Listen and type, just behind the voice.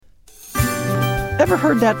Ever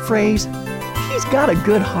heard that phrase? He's got a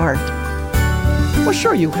good heart. Well,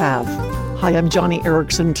 sure you have. Hi, I'm Johnny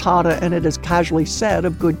Erickson Tata, and it is casually said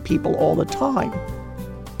of good people all the time.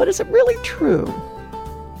 But is it really true?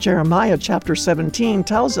 Jeremiah chapter 17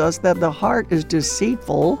 tells us that the heart is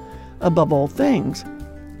deceitful above all things.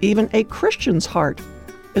 Even a Christian's heart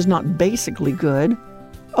is not basically good.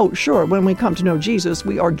 Oh, sure, when we come to know Jesus,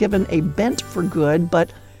 we are given a bent for good,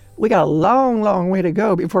 but we got a long, long way to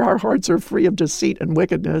go before our hearts are free of deceit and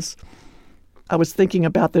wickedness. I was thinking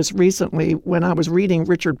about this recently when I was reading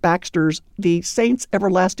Richard Baxter's The Saints'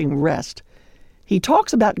 Everlasting Rest. He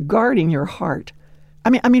talks about guarding your heart.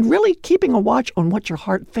 I mean, really keeping a watch on what your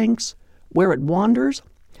heart thinks, where it wanders.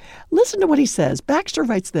 Listen to what he says. Baxter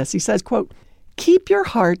writes this. He says, quote, "Keep your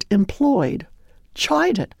heart employed.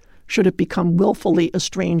 Chide it, should it become willfully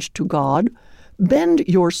estranged to God. Bend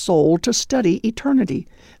your soul to study eternity.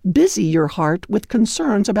 Busy your heart with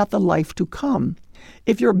concerns about the life to come.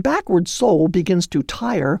 If your backward soul begins to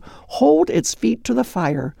tire, hold its feet to the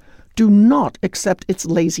fire. Do not accept its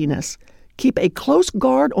laziness. Keep a close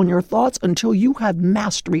guard on your thoughts until you have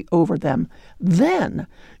mastery over them. Then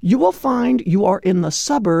you will find you are in the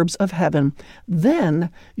suburbs of heaven. Then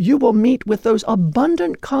you will meet with those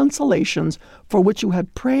abundant consolations for which you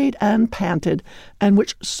have prayed and panted, and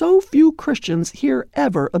which so few Christians here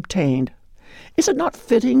ever obtained. Is it not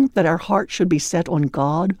fitting that our heart should be set on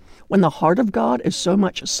God, when the heart of God is so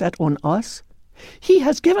much set on us? He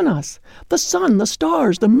has given us the sun, the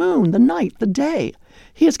stars, the moon, the night, the day.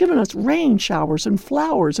 He has given us rain showers and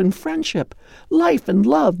flowers and friendship, life and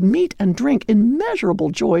love, meat and drink, immeasurable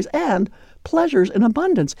joys and pleasures in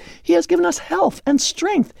abundance. He has given us health and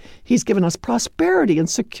strength. He's given us prosperity and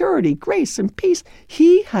security, grace and peace.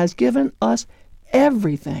 He has given us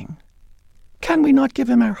everything. Can we not give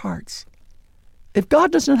him our hearts? If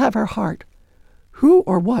God does not have our heart, who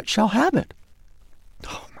or what shall have it?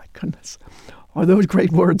 Oh, my goodness. Are those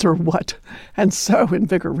great words or what? And so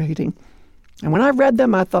invigorating. And when I read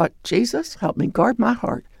them, I thought, Jesus, help me guard my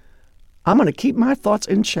heart. I'm going to keep my thoughts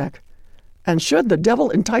in check. And should the devil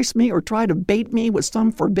entice me or try to bait me with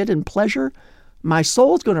some forbidden pleasure, my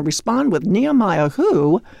soul's going to respond with Nehemiah,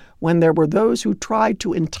 who, when there were those who tried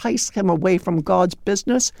to entice him away from God's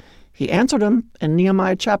business, he answered them in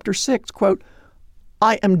Nehemiah chapter 6, quote,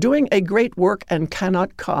 "I am doing a great work and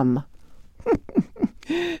cannot come."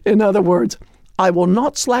 In other words, I will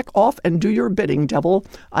not slack off and do your bidding, devil.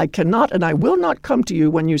 I cannot and I will not come to you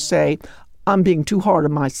when you say, I'm being too hard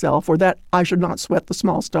on myself, or that I should not sweat the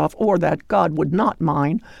small stuff, or that God would not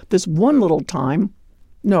mind this one little time.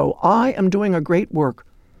 No, I am doing a great work.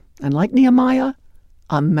 And like Nehemiah,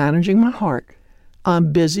 I'm managing my heart.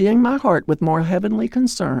 I'm busying my heart with more heavenly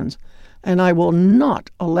concerns, and I will not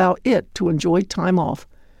allow it to enjoy time off.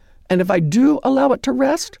 And if I do allow it to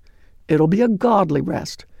rest, it'll be a godly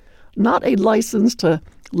rest, not a license to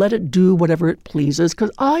let it do whatever it pleases,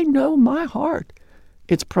 because I know my heart.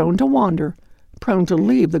 It's prone to wander, prone to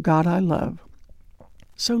leave the God I love.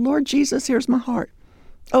 So, Lord Jesus, here's my heart.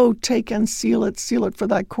 Oh, take and seal it for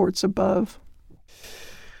thy courts above.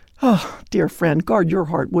 Oh, dear friend, guard your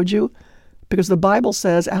heart, would you? Because the Bible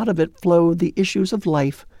says out of it flow the issues of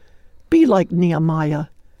life. Be like Nehemiah.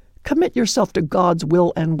 Commit yourself to God's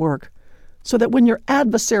will and work, so that when your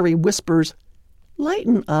adversary whispers,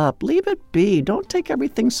 lighten up, leave it be, don't take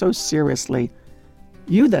everything so seriously,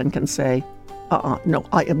 you then can say, no,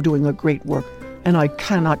 I am doing a great work, and I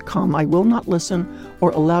cannot come. I will not listen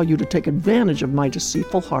or allow you to take advantage of my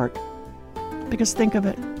deceitful heart. Because think of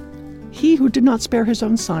it, he who did not spare his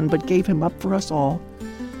own son, but gave him up for us all,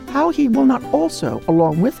 how he will not also,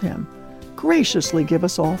 along with him, graciously give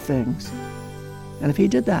us all things. And if he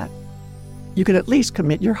did that, you can at least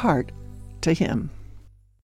commit your heart to him.